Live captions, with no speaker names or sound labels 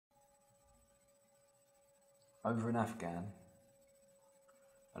Over in Afghan,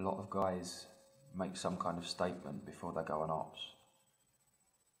 a lot of guys make some kind of statement before they go on ops.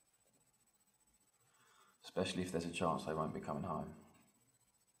 Especially if there's a chance they won't be coming home.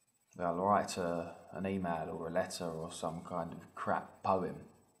 They'll write an email or a letter or some kind of crap poem,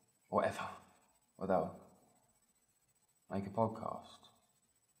 whatever. Or they'll make a podcast,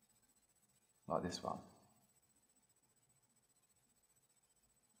 like this one.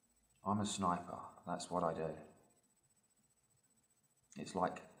 I'm a sniper, that's what I do. It's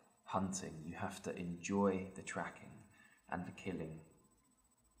like hunting, you have to enjoy the tracking and the killing.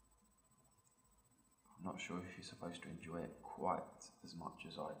 I'm not sure if you're supposed to enjoy it quite as much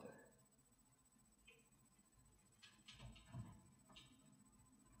as I do.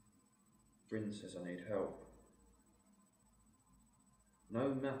 Bryn says I need help.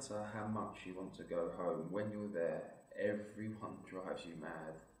 No matter how much you want to go home, when you're there, everyone drives you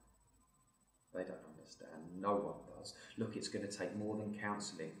mad. They don't understand. No one does. Look, it's going to take more than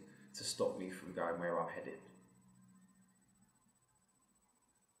counselling to stop me from going where I'm headed.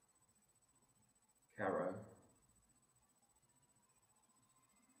 Caro.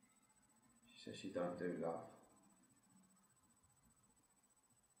 She says she don't do love.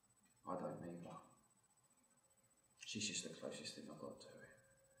 I don't either. She's just the closest thing I've got to it.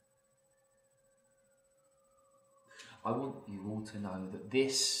 I want you all to know that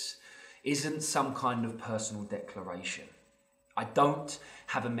this isn't some kind of personal declaration. I don't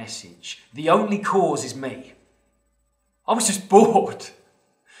have a message. The only cause is me. I was just bored.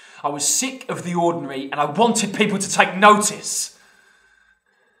 I was sick of the ordinary and I wanted people to take notice.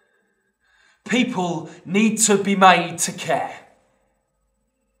 People need to be made to care.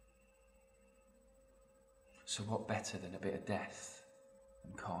 So what better than a bit of death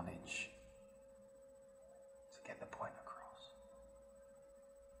and carnage to get the point